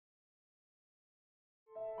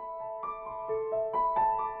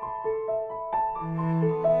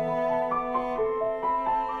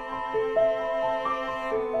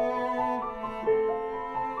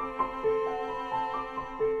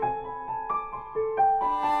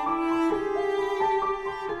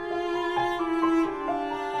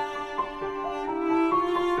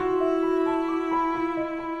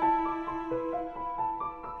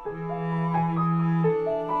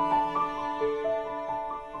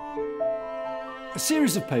A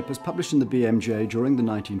series of papers published in the BMJ during the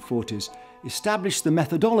 1940s established the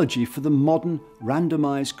methodology for the modern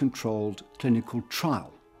randomised controlled clinical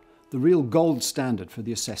trial, the real gold standard for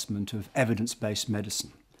the assessment of evidence-based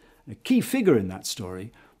medicine. A key figure in that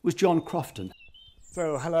story was John Crofton.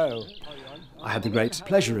 So, hello. I had the great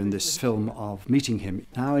pleasure in this film of meeting him,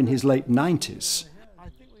 now in his late 90s.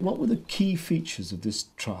 What were the key features of this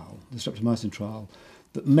trial, the streptomycin trial,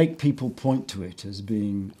 that make people point to it as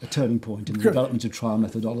being a turning point in the development of trial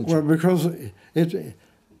methodology? Well, because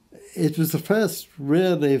it was the first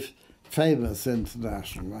really famous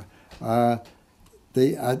international. I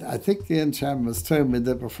think the enchantments told me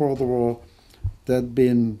that before the war there'd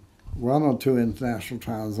been one or two international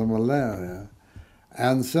trials on malaria,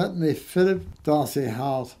 and certainly Philip Darcy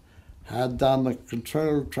Hart had done a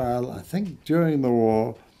controlled trial, I think during the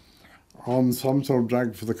war, on some sort of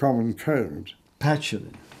drug for the common cold.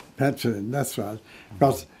 Patulin. Patulin, that's right.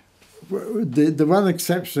 But the one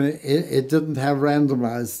exception, it didn't have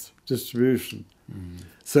randomised distribution.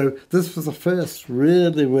 So this was the first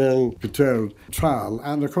really well-controlled trial,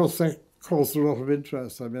 and of course that caused a lot of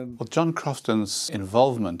interest. Well, John Crofton's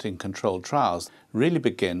involvement in controlled trials really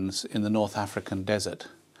begins in the North African desert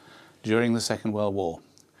during the Second World War,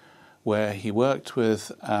 where he worked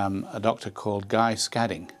with a doctor called Guy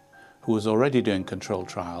Scadding, who was already doing controlled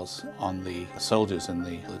trials on the soldiers in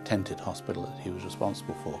the tented hospital that he was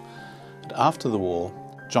responsible for. And after the war,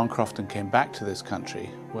 John Crofton came back to this country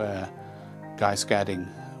where Guy Scadding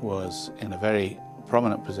was in a very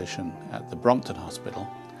prominent position at the Brompton Hospital,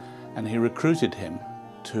 and he recruited him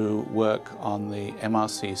to work on the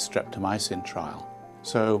MRC streptomycin trial.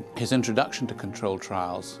 So his introduction to controlled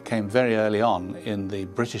trials came very early on in the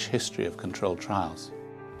British history of controlled trials.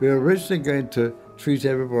 We were originally going to treat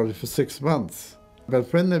everybody for 6 months,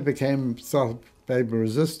 but when they started baby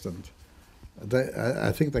resistant,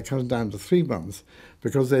 I think they cut it down to 3 months,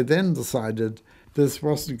 because they then decided this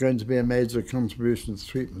wasn't going to be a major contribution to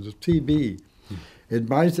treatment of TB. It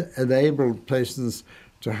might enable patients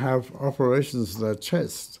to have operations in their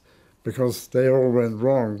chest, because they all went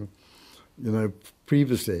wrong,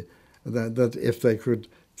 previously, that if they could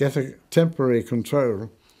get a temporary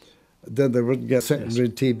control, then they wouldn't get secondary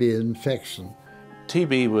TB infection.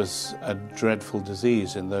 TB was a dreadful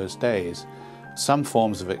disease in those days. Some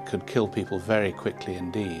forms of it could kill people very quickly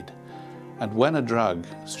indeed. And when a drug,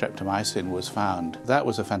 streptomycin, was found, that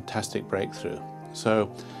was a fantastic breakthrough. So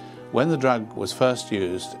when the drug was first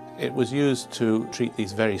used, it was used to treat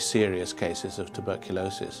these very serious cases of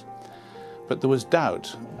tuberculosis. But there was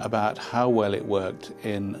doubt about how well it worked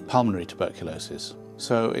in pulmonary tuberculosis.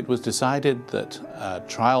 So it was decided that a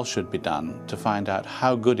trial should be done to find out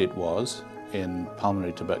how good it was in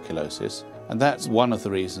pulmonary tuberculosis, and that's one of the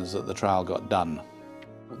reasons that the trial got done.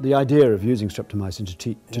 The idea of using streptomycin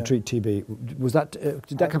to treat TB, was that,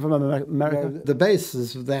 did that come from America? Well, the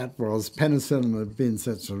basis of that was penicillin had been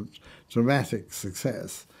such a dramatic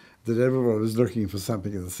success that everyone was looking for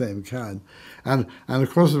something of the same kind. And of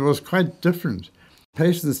course it was quite different.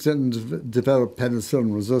 Patients didn't develop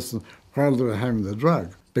penicillin resistance while they were having the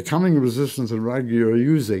drug. Becoming resistant to the drug you were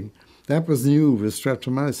using, that was new with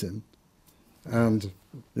streptomycin. And,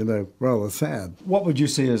 rather sad. What would you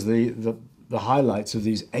see as the highlights of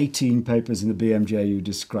these 18 papers in the BMJ you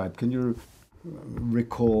described? Can you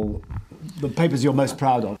recall the papers you're most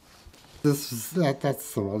proud of? That's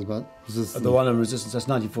the one about resistance. The one on resistance, that's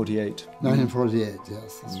 1948. 1948,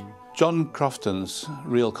 yes. That's right. John Crofton's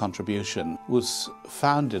real contribution was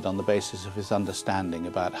founded on the basis of his understanding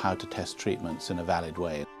about how to test treatments in a valid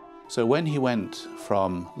way. So when he went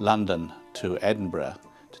from London to Edinburgh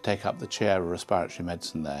to take up the chair of respiratory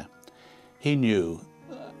medicine there, he knew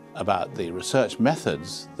about the research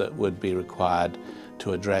methods that would be required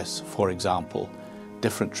to address, for example,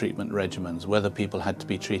 different treatment regimens, whether people had to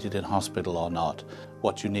be treated in hospital or not,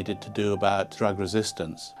 what you needed to do about drug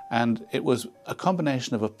resistance. And it was a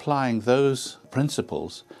combination of applying those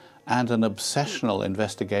principles and an obsessional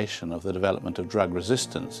investigation of the development of drug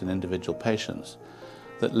resistance in individual patients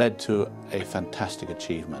that led to a fantastic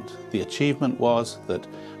achievement. The achievement was that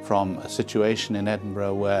from a situation in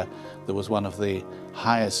Edinburgh where there was one of the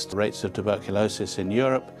highest rates of tuberculosis in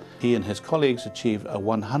Europe, he and his colleagues achieved a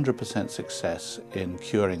 100% success in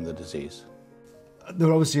curing the disease. There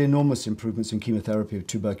were obviously enormous improvements in chemotherapy of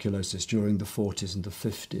tuberculosis during the 40s and the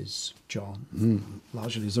 50s, John,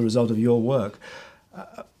 largely as a result of your work.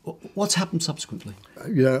 What's happened subsequently?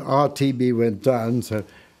 Our TB went down, so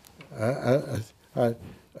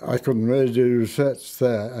I couldn't really do research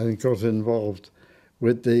there and got involved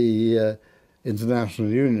with the International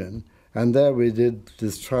Union, and there we did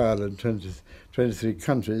this trial in 23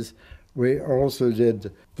 countries. We also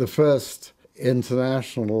did the first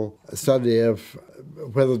international study of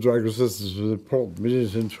whether drug resistance was important. We did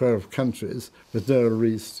it in 12 countries with no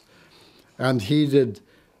arrest. And he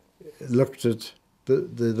looked at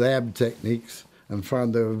the lab techniques and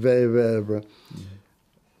found they were very variable.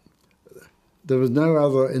 There was no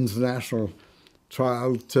other international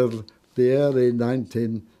trial till the early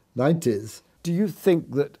 1990s. Do you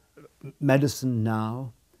think that medicine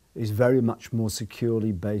now is very much more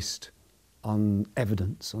securely based on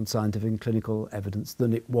evidence, on scientific and clinical evidence,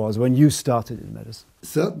 than it was when you started in medicine?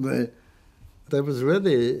 Certainly, there was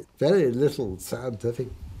really very little scientific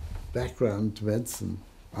background to medicine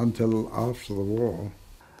until after the war.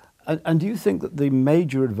 And do you think that the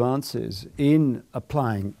major advances in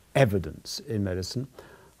applying evidence in medicine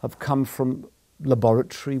have come from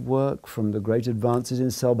laboratory work, from the great advances in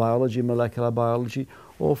cell biology, molecular biology,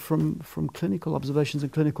 or from clinical observations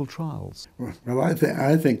and clinical trials? Well, I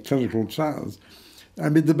think clinical trials, I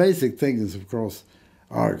mean, the basic things, of course,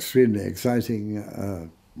 are extremely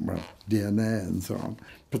exciting, DNA and so on.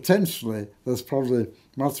 Potentially, there's probably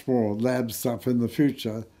much more lab stuff in the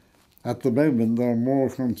future. At the moment, there are more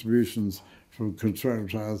contributions from control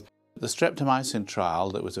trials. The streptomycin trial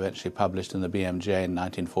that was eventually published in the BMJ in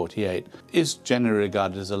 1948 is generally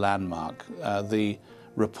regarded as a landmark. The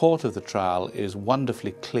report of the trial is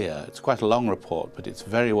wonderfully clear. It's quite a long report, but it's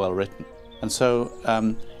very well written. And so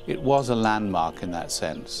it was a landmark in that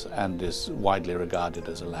sense and is widely regarded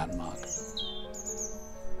as a landmark.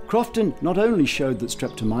 Crofton not only showed that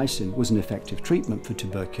streptomycin was an effective treatment for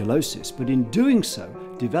tuberculosis, but in doing so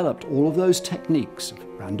developed all of those techniques of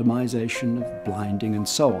randomisation, of blinding and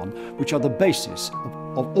so on, which are the basis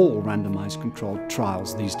of all randomised controlled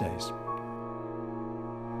trials these days.